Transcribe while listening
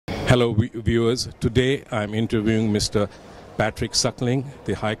Hello viewers, today I'm interviewing Mr. Patrick Suckling,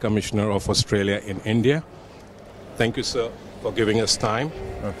 the High Commissioner of Australia in India. Thank you, sir, for giving us time.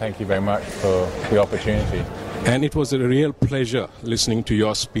 Well, thank you very much for the opportunity. And it was a real pleasure listening to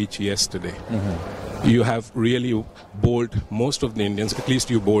your speech yesterday. You have really bowled most of the Indians, at least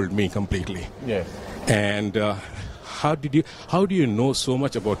you bowled me completely. Yes. And how do you know so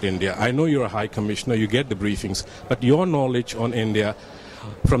much about India? I know you're a High Commissioner, you get the briefings, but your knowledge on India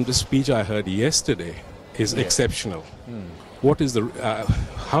from the speech I heard yesterday is exceptional. What is the,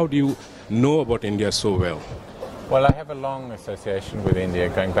 how do you know about India so well? Well, I have a long association with India,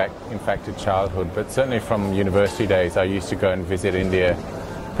 going back, in fact, to childhood, but certainly from university days, I used to go and visit India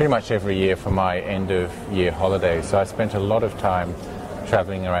pretty much every year for my end-of-year holidays. So I spent a lot of time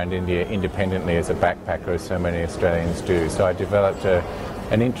travelling around India independently as a backpacker, as so many Australians do. So I developed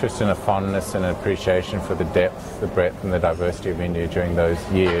an interest and a fondness and an appreciation for the depth, the breadth and the diversity of India during those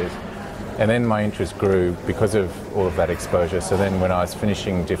years. And then my interest grew because of all of that exposure. So then when I was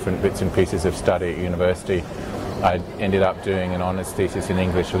finishing different bits and pieces of study at university, I ended up doing an honours thesis in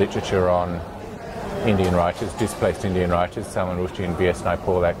English literature on Indian writers, displaced Indian writers, Salman Rushdie and V.S.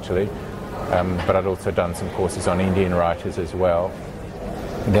 Naipaul actually. But I'd also done some courses on Indian writers as well.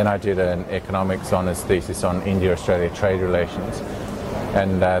 And then I did an economics honours thesis on India-Australia trade relations.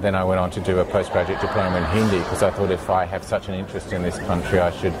 And then I went on to do a postgraduate diploma in Hindi because I thought if I have such an interest in this country,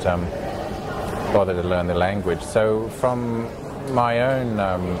 I should bother to learn the language. So from my own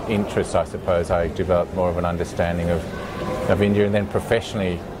interest, I suppose, I developed more of an understanding of India. And then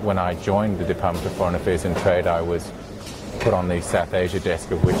professionally, when I joined the Department of Foreign Affairs and Trade, I was put on the South Asia desk,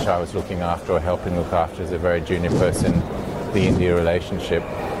 of which I was looking after or helping look after as a very junior person, the India relationship.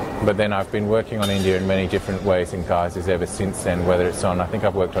 But then I've been working on India in many different ways and guises ever since then, whether it's on, I think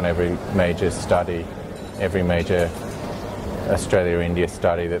I've worked on every major study, every major Australia-India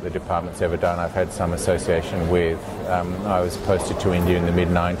study that the department's ever done. I've had some association with. I was posted to India in the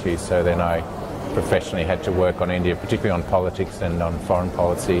mid-90s, so then I professionally had to work on India, particularly on politics and on foreign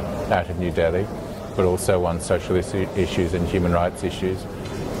policy out of New Delhi, but also on social issues and human rights issues.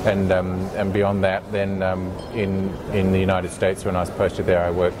 And beyond that, then in the United States, when I was posted there,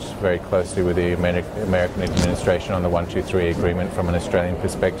 I worked very closely with the American administration on the 123 agreement from an Australian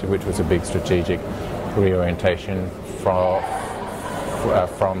perspective, which was a big strategic reorientation from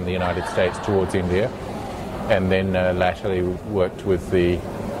the United States towards India. And then latterly worked with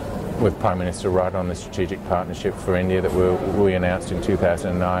Prime Minister Rudd on the strategic partnership for India that we announced in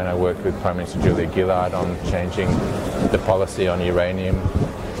 2009. I worked with Prime Minister Julia Gillard on changing the policy on uranium,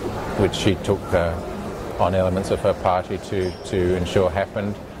 which she took on elements of her party to ensure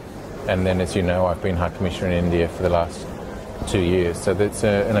happened. And then, as you know, I've been High Commissioner in India for the last 2 years. So that's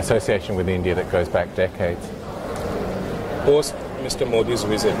an association with India that goes back decades. Post Mr. Modi's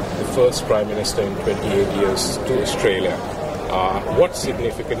visit, the first Prime Minister in 28 years to Australia, what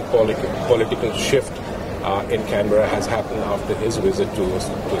significant political shift in Canberra has happened after his visit to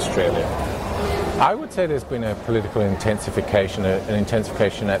Australia? I would say there's been a political intensification, an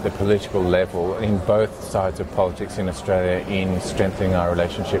intensification at the political level in both sides of politics in Australia in strengthening our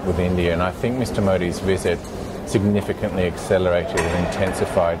relationship with India. And I think Mr. Modi's visit significantly accelerated and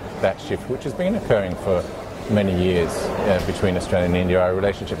intensified that shift, which has been occurring for many years between Australia and India. Our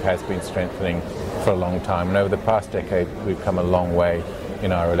relationship has been strengthening for a long time. And over the past decade, we've come a long way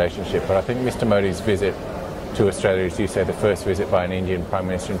in our relationship. But I think Mr. Modi's visit to Australia, as you say, the first visit by an Indian Prime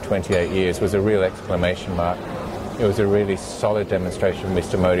Minister in 28 years, was a real exclamation mark. It was a really solid demonstration of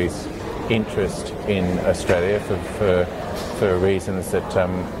Mr. Modi's interest in Australia for reasons that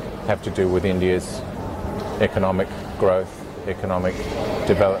have to do with India's economic growth, economic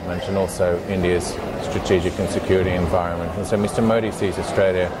development, and also India's strategic and security environment. And so Mr. Modi sees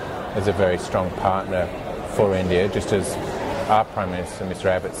Australia as a very strong partner for India, just as our Prime Minister, Mr.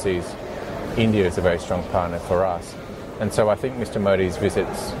 Abbott, sees India is a very strong partner for us. And so I think Mr. Modi's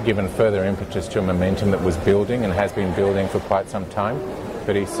visit's given further impetus to a momentum that was building and has been building for quite some time,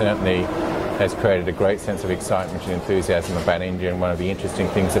 but he certainly has created a great sense of excitement and enthusiasm about India. And one of the interesting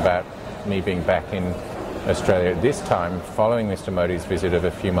things about me being back in Australia at this time, following Mr. Modi's visit of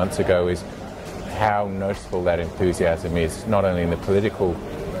a few months ago, is how noticeable that enthusiasm is, not only in the political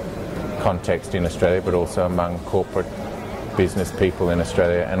context in Australia, but also among corporate business people in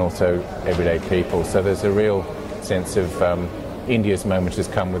Australia and also everyday people. So there's a real sense of India's moment has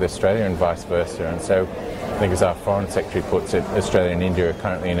come with Australia and vice versa. And so I think, as our Foreign Secretary puts it, Australia and India are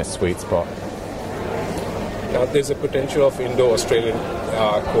currently in a sweet spot. Now, there's a potential of Indo-Australian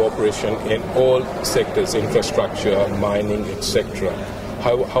cooperation in all sectors, infrastructure, mining, etc.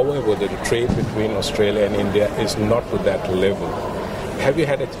 However, the trade between Australia and India is not to that level. have you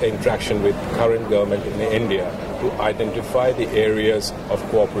had an interaction with current government in India to identify the areas of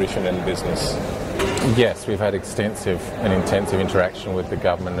cooperation and business? Yes, we've had extensive and intensive interaction with the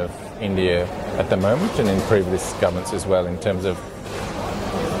government of India at the moment and in previous governments as well in terms of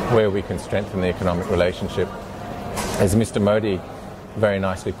where we can strengthen the economic relationship. As Mr. Modi very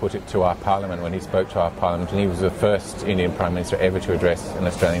nicely put it to our Parliament when he spoke to our Parliament, and he was the first Indian Prime Minister ever to address an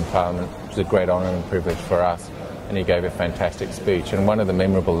Australian Parliament, which is a great honour and privilege for us, and he gave a fantastic speech. And one of the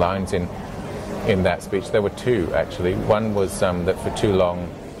memorable lines in that speech, there were two actually. One was that for too long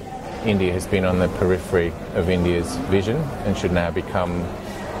India has been on the periphery of India's vision and should now become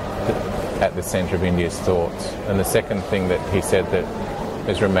at the centre of India's thoughts. And the second thing that he said that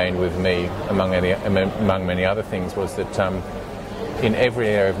has remained with me, among many other things, was that in every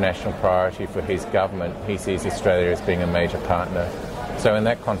area of national priority for his government, he sees Australia as being a major partner. So in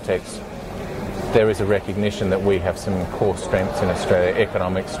that context, there is a recognition that we have some core strengths in Australia,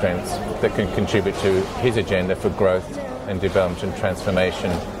 economic strengths, that can contribute to his agenda for growth and development and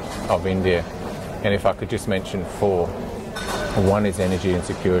transformation of India. And if I could just mention four. One is energy and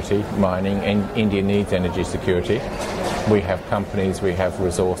security, mining, and India needs energy security. We have companies, we have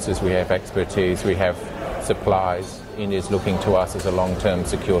resources, we have expertise, we have supplies. India is looking to us as a long-term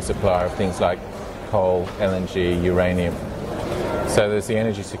secure supplier of things like coal, LNG, uranium. So there's the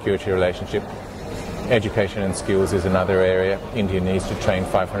energy security relationship. Education and skills is another area. India needs to train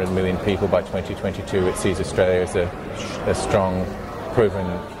 500 million people by 2022. It sees Australia as a strong, proven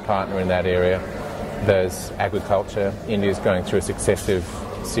partner in that area. There's agriculture. India is going through a successive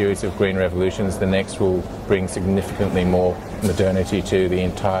series of green revolutions. The next will bring significantly more modernity to the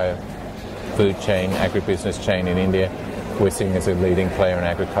entire food chain, agribusiness chain in India. We're seen as a leading player in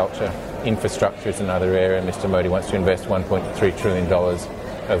agriculture. Infrastructure is another area. Mr. Modi wants to invest $1.3 trillion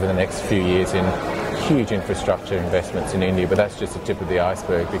over the next few years in huge infrastructure investments in India, but that's just the tip of the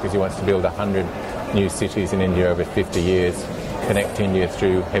iceberg because he wants to build 100 new cities in India over 50 years, connect India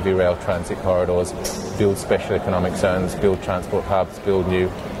through heavy rail transit corridors, build special economic zones, build transport hubs, build new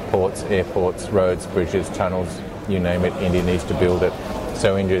ports, airports, roads, bridges, tunnels, you name it, India needs to build it.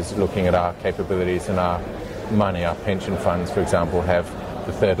 So India is looking at our capabilities and our money. Our pension funds, for example, have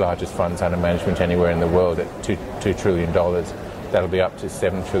the third largest funds under management anywhere in the world at $2 trillion. That'll be up to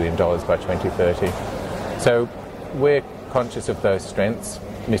 $7 trillion by 2030. So we're conscious of those strengths.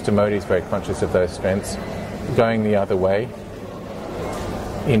 Mr. Modi is very conscious of those strengths. Going the other way,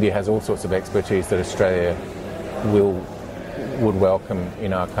 India has all sorts of expertise that Australia would welcome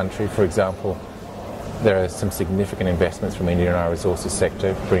in our country. For example, there are some significant investments from India in our resources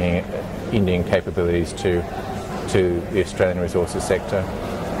sector, bringing Indian capabilities to the Australian resources sector.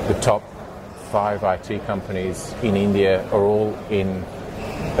 The top 5 IT companies in India are all in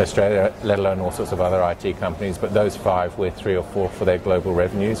Australia, let alone all sorts of other IT companies, but those 5, we're 3 or 4 for their global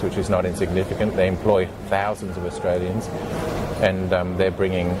revenues, which is not insignificant. They employ thousands of Australians, and they're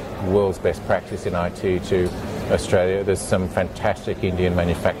bringing world's best practice in IT to Australia. There's some fantastic Indian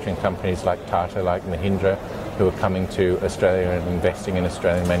manufacturing companies like Tata, like Mahindra, who are coming to Australia and investing in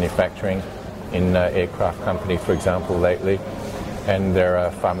Australian manufacturing, in aircraft company, for example, lately. And there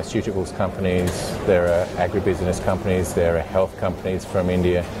are pharmaceuticals companies, there are agribusiness companies, there are health companies from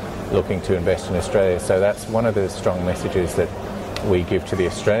India looking to invest in Australia. So that's one of the strong messages that we give to the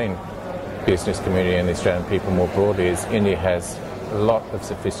Australian business community and the Australian people more broadly, is India has a lot of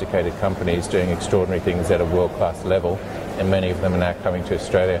sophisticated companies doing extraordinary things at a world-class level, and many of them are now coming to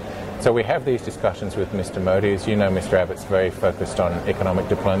Australia. So we have these discussions with Mr. Modi. As you know, Mr. Abbott's very focused on economic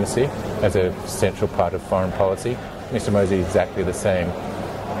diplomacy as a central part of foreign policy. Mr. Modi is exactly the same.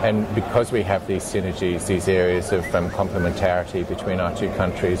 And because we have these synergies, these areas of complementarity between our two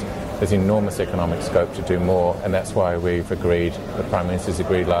countries, there's enormous economic scope to do more, and that's why we've agreed, the Prime Minister's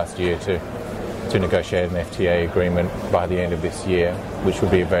agreed last year to negotiate an FTA agreement by the end of this year, which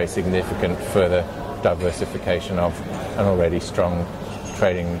would be a very significant further diversification of an already strong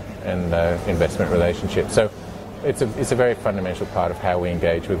trading and investment relationship. So it's a very fundamental part of how we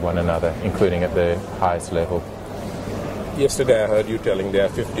engage with one another, including at the highest level. Yesterday I heard you telling there are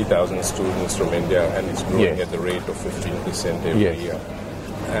 50,000 students from India and it's growing Yes. at the rate of 15% every Yes. year.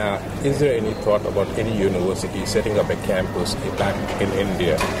 Is there any thought about any university setting up a campus back in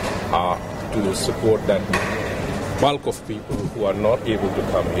India to support that bulk of people who are not able to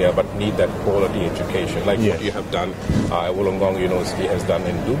come here but need that quality education, like Yes. what you have done, Wollongong University has done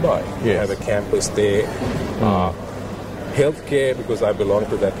in Dubai. You Yes. have a campus there. Healthcare, because I belong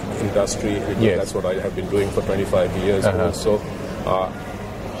to that industry, because Yes. that's what I have been doing for 25 years. Also,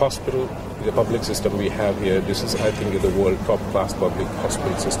 hospital, the public system we have here, this is, I think, the world top-class public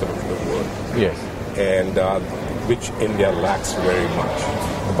hospital system in the world. Yes. and which India lacks very much,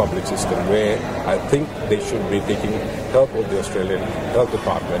 the public system, where I think they should be taking help of the Australian Health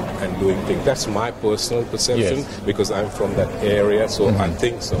Department and doing things. That's my personal perception, Yes. because I'm from that area, so I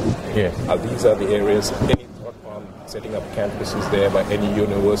think so. Yes. These are the areas. Any thought on setting up campuses there by any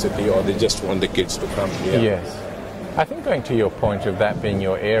university, or they just want the kids to come here? Yes. I think going to your point of that being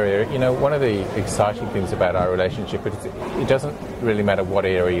your area, you know, one of the exciting things about our relationship is it doesn't really matter what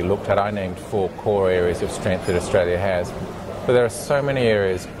area you looked at. I named 4 core areas of strength that Australia has, but there are so many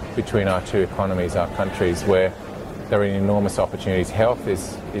areas between our two economies, our countries, where there are enormous opportunities. Health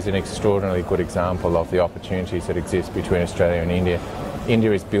is an extraordinarily good example of the opportunities that exist between Australia and India.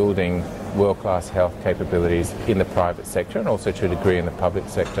 India is building world-class health capabilities in the private sector and also to a degree in the public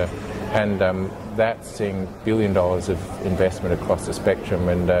sector. And that's seeing $1 billion of investment across the spectrum,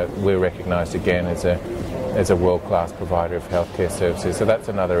 and we're recognised again as a world-class provider of healthcare services. So that's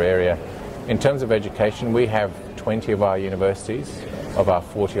another area. In terms of education, we have 20 of our universities, of our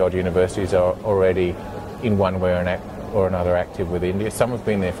 40-odd universities, are already in one way or another active with India. Some have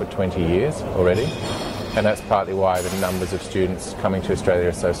been there for 20 years already, and that's partly why the numbers of students coming to Australia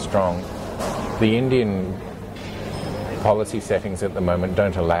are so strong. The Indian policy settings at the moment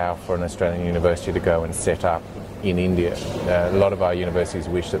don't allow for an Australian university to go and set up in India. A lot of our universities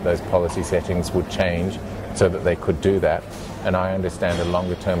wish that those policy settings would change so that they could do that, and I understand a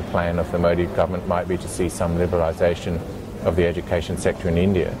longer term plan of the Modi government might be to see some liberalisation of the education sector in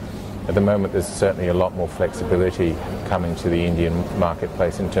India. At the moment there's certainly a lot more flexibility coming to the Indian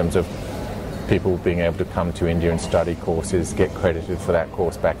marketplace in terms of people being able to come to India and study courses, get credited for that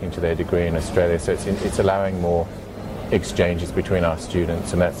course back into their degree in Australia. So it's allowing more exchanges between our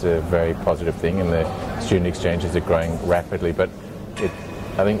students, and that's a very positive thing, and the student exchanges are growing rapidly. But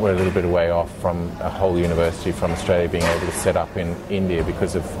I think we're a little bit away off from a whole university from Australia being able to set up in India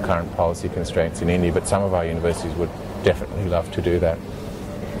because of current policy constraints in India, but some of our universities would definitely love to do that.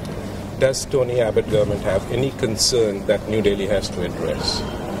 Does Tony Abbott government have any concern that New Delhi has to address?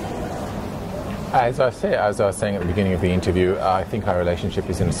 As I was saying at the beginning of the interview, I think our relationship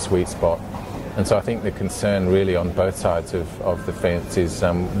is in a sweet spot. And so I think the concern really on both sides of the fence is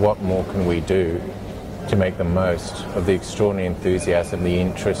what more can we do to make the most of the extraordinary enthusiasm, the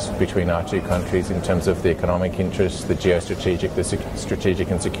interest between our two countries in terms of the economic interests, the geostrategic, the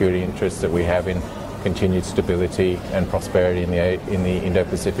strategic and security interests that we have in continued stability and prosperity in the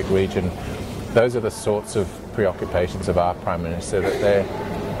Indo-Pacific region. Those are the sorts of preoccupations of our Prime Minister, that there,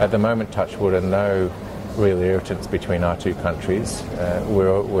 at the moment, touch wood, are no real irritants between our two countries.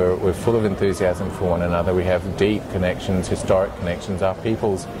 We're full of enthusiasm for one another. We have deep connections, historic connections. Our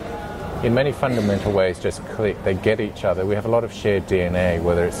peoples, in many fundamental ways, just click. They get each other. We have a lot of shared DNA,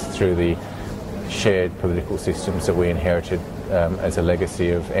 whether it's through the shared political systems that we inherited as a legacy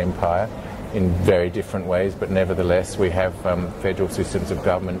of empire in very different ways, but nevertheless we have federal systems of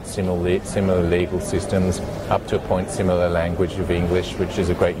government, similar legal systems, up to a point similar language of English, which is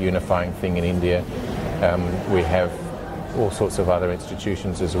a great unifying thing in India. We have all sorts of other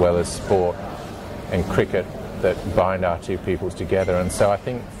institutions as well as sport and cricket that bind our two peoples together. And so I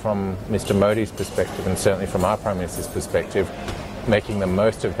think from Mr. Modi's perspective, and certainly from our Prime Minister's perspective, making the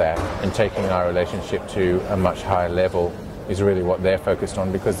most of that and taking our relationship to a much higher level is really what they're focused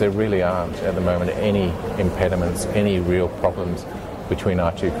on, because there really aren't at the moment any impediments, any real problems between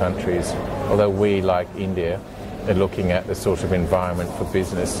our two countries. Although we, like India, are looking at the sort of environment for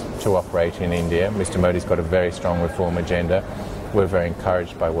business to operate in India. Mr. Modi's got a very strong reform agenda. We're very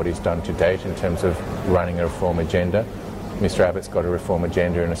encouraged by what he's done to date in terms of running a reform agenda. Mr. Abbott's got a reform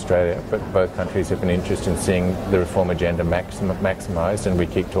agenda in Australia, but both countries have an interest in seeing the reform agenda maximised, and we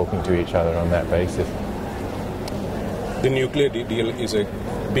keep talking to each other on that basis. The nuclear deal is a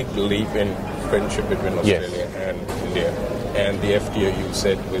big leap in friendship between Australia and India. And the FTA, you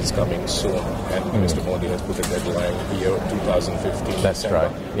said, is coming soon. And Mr. Modi has put a deadline here, 2015. That's December.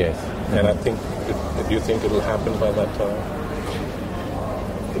 right, yes. And I think, do you think it will happen by that time?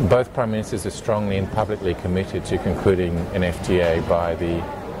 Both Prime Ministers are strongly and publicly committed to concluding an FTA by the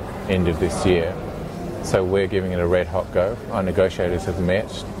end of this year. So we're giving it a red-hot go. Our negotiators have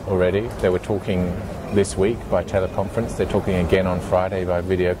met already. They were talking this week by teleconference. They're talking again on Friday by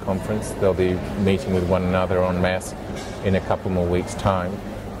video conference. They'll be meeting with one another en masse in a couple more weeks' time.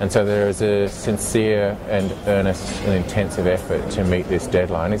 And so there is a sincere and earnest and intensive effort to meet this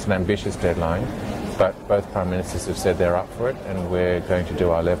deadline. It's an ambitious deadline, but both Prime Ministers have said they're up for it, and we're going to do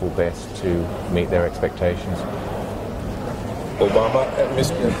our level best to meet their expectations.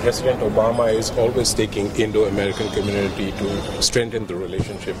 Mr. President Obama is always taking Indo-American community to strengthen the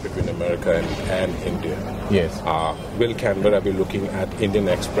relationship between America and India. Yes. Will Canberra be looking at Indian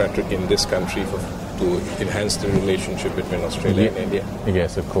expatriate in this country for to enhance the relationship between Australia and India?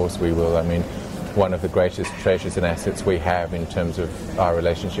 Yes, of course we will. I mean, one of the greatest treasures and assets we have in terms of our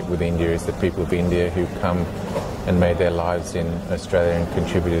relationship with India is the people of India who come and made their lives in Australia and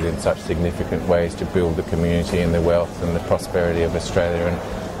contributed in such significant ways to build the community and the wealth and the prosperity of Australia.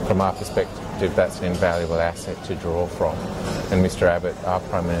 And from our perspective, that's an invaluable asset to draw from. And Mr. Abbott, our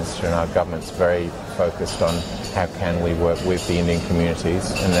Prime Minister, and our government's very focused on how can we work with the Indian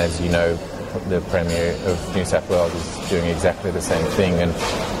communities. And as you know, the Premier of New South Wales is doing exactly the same thing. And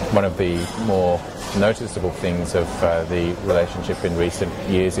one of the more noticeable things of the relationship in recent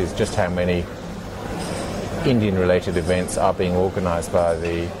years is just how many Indian-related events are being organised by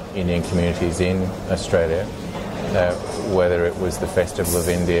the Indian communities in Australia, whether it was the Festival of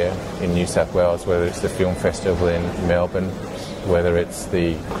India in New South Wales, whether it's the Film Festival in Melbourne, whether it's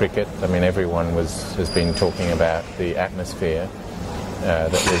the cricket. I mean, everyone has been talking about the atmosphere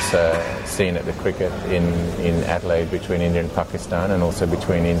that was seen at the cricket in Adelaide between India and Pakistan, and also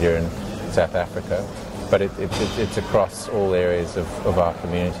between India and South Africa. But it's across all areas of our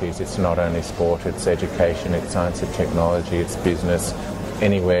communities. It's not only sport, it's education, it's science and technology, it's business,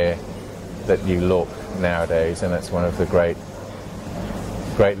 anywhere that you look nowadays. And that's one of the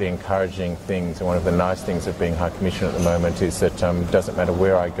greatly encouraging things, and one of the nice things of being High Commissioner at the moment is that it doesn't matter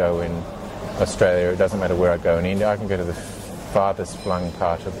where I go in Australia, it doesn't matter where I go in India, I can go to the farthest flung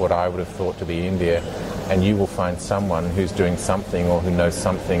part of what I would have thought to be India, and you will find someone who's doing something or who knows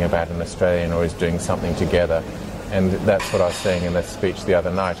something about an Australian or is doing something together. And that's what I was saying in that speech the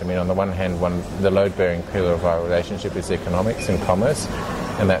other night. I mean, on the one hand, the load-bearing pillar of our relationship is economics and commerce,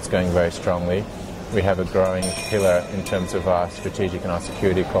 and that's going very strongly. We have a growing pillar in terms of our strategic and our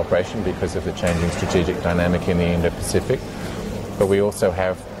security cooperation because of the changing strategic dynamic in the Indo-Pacific. But we also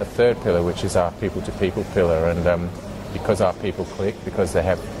have a third pillar, which is our people-to-people pillar, and because our people click, because they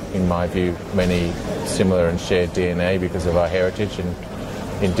have, in my view, many similar and shared DNA because of our heritage and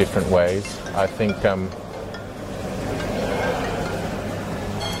in different ways, I think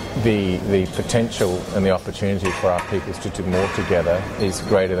the potential and the opportunity for our peoples to do more together is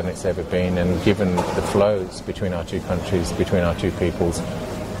greater than it's ever been. And given the flows between our two countries, between our two peoples,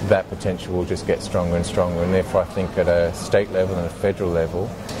 that potential will just get stronger and stronger. And therefore I think at a state level and a federal level,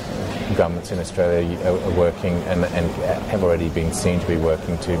 governments in Australia are working and have already been seen to be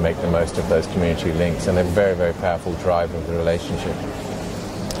working to make the most of those community links, and they're a very, very powerful driver of the relationship.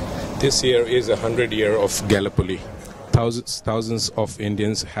 This year is 100 year of Gallipoli. Thousands of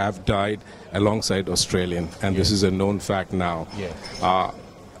Indians have died alongside Australian, and this is a known fact now. Yes.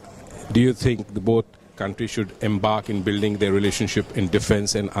 Do you think the both countries should embark in building their relationship in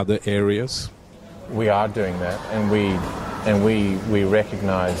defence and other areas? We are doing that, and we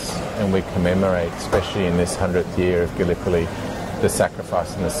recognise and we commemorate, especially in this 100th year of Gallipoli, the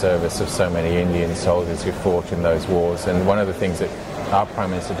sacrifice and the service of so many Indian soldiers who fought in those wars. And one of the things that our Prime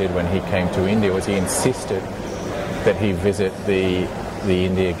Minister did when he came to India was he insisted that he visit the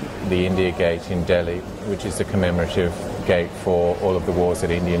India Gate in Delhi, which is the commemorative gate for all of the wars that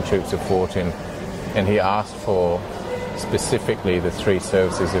Indian troops have fought in. And he asked for specifically the three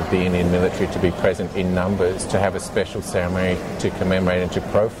services of the Indian military to be present in numbers, to have a special ceremony to commemorate and to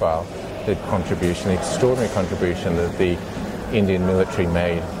profile the contribution, the extraordinary contribution that the Indian military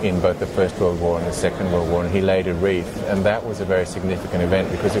made in both the First World War and the Second World War. And he laid a wreath, and that was a very significant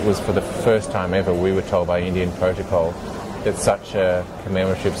event because it was for the first time ever, we were told by Indian protocol, that such a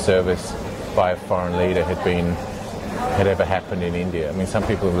commemorative service by a foreign leader had ever happened in India. I mean, some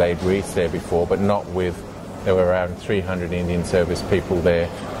people have laid wreaths there before, but not with. There were around 300 Indian service people there,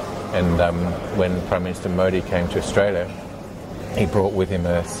 and when Prime Minister Modi came to Australia, he brought with him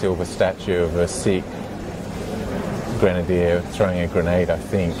a silver statue of a Sikh grenadier throwing a grenade, I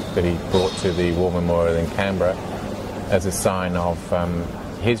think, that he brought to the War Memorial in Canberra as a sign of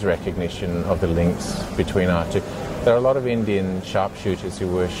his recognition of the links between our two. There are a lot of Indian sharpshooters who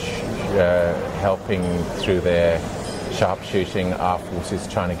were helping through their sharpshooting our forces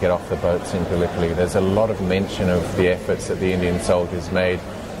trying to get off the boats in Gallipoli. There's a lot of mention of the efforts that the Indian soldiers made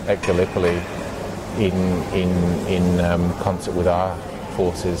at Gallipoli in concert with our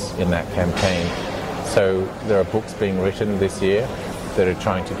forces in that campaign. So there are books being written this year that are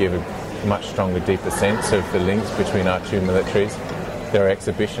trying to give a much stronger, deeper sense of the links between our two militaries. There are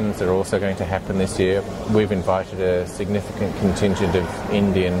exhibitions that are also going to happen this year. We've invited a significant contingent of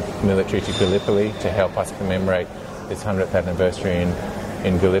Indian military to Gallipoli to help us commemorate this 100th anniversary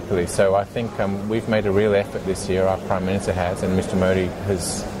in Gallipoli. So I think we've made a real effort this year, our Prime Minister has, and Mr Modi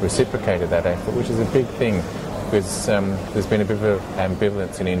has reciprocated that effort, which is a big thing, because there's been a bit of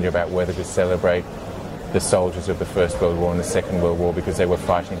ambivalence in India about whether to celebrate the soldiers of the First World War and the Second World War because they were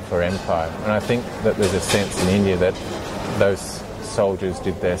fighting for empire. And I think that there's a sense in India that those soldiers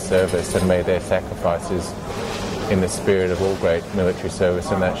did their service and made their sacrifices in the spirit of all great military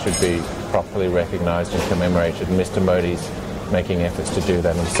service, and that should be properly recognised and commemorated. And Mr. Modi's making efforts to do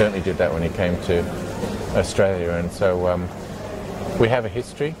that, and he certainly did that when he came to Australia. And so we have a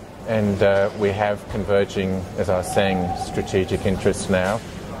history, and we have converging, as I was saying, strategic interests now,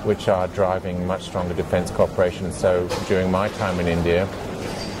 which are driving much stronger defence cooperation. So during my time in India,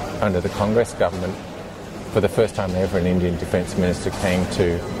 under the Congress government, for the first time ever, an Indian Defence Minister came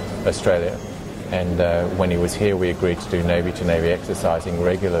to Australia. And when he was here, we agreed to do Navy-to-Navy exercising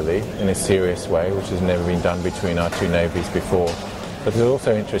regularly in a serious way, which has never been done between our two navies before. But there's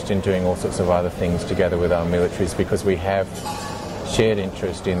also interest in doing all sorts of other things together with our militaries, because we have shared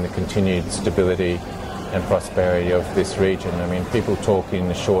interest in the continued stability and prosperity of this region. I mean, people talk in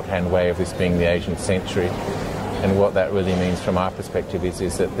the shorthand way of this being the Asian century, and what that really means from our perspective is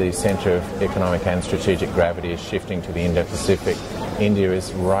that the centre of economic and strategic gravity is shifting to the Indo-Pacific. India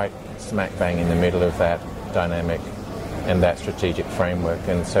is right smack bang in the middle of that dynamic and that strategic framework.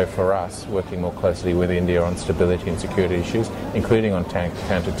 And so for us, working more closely with India on stability and security issues, including on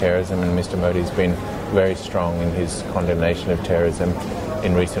counter-terrorism, and Mr. Modi's been very strong in his condemnation of terrorism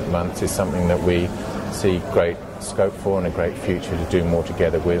in recent months, is something that we see great scope for and a great future to do more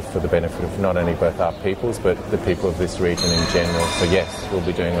together with, for the benefit of not only both our peoples but the people of this region in general. So yes, we'll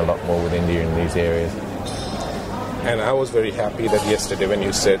be doing a lot more with India in these areas. And I was very happy that yesterday when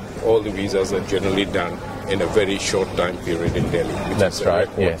you said all the visas are generally done in a very short time period in Delhi. That's right,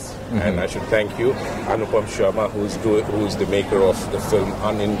 yes. Mm-hmm. And I should thank you, Anupam Sharma, who's the maker of the film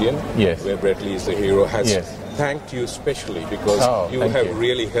Un-Indian, yes, where Brett Lee is the hero, has yes, thanked you specially because you have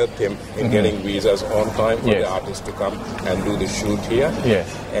really helped him in mm-hmm, getting visas on time for yes, the artists to come and do the shoot here.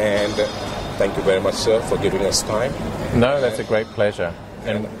 Yes. And thank you very much, sir, for giving us time. No, that's a great pleasure.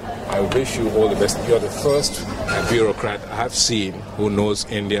 And I wish you all the best. You're the first bureaucrat I have seen who knows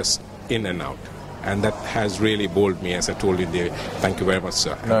India's in and out. And that has really bowled me, as I told you there. Thank you very much,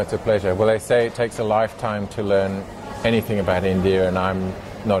 sir. No, it's a pleasure. Well, they say it takes a lifetime to learn anything about India, and I'm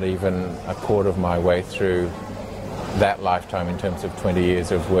not even a quarter of my way through that lifetime in terms of 20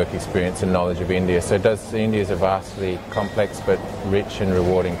 years of work experience and knowledge of India. So India is a vastly complex but rich and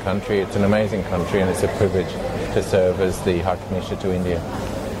rewarding country. It's an amazing country, and it's a privilege to serve as the High Commissioner to India.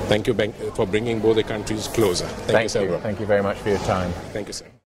 Thank you for bringing both the countries closer. Thank you, sir. Thank you very much for your time. Thank you, sir.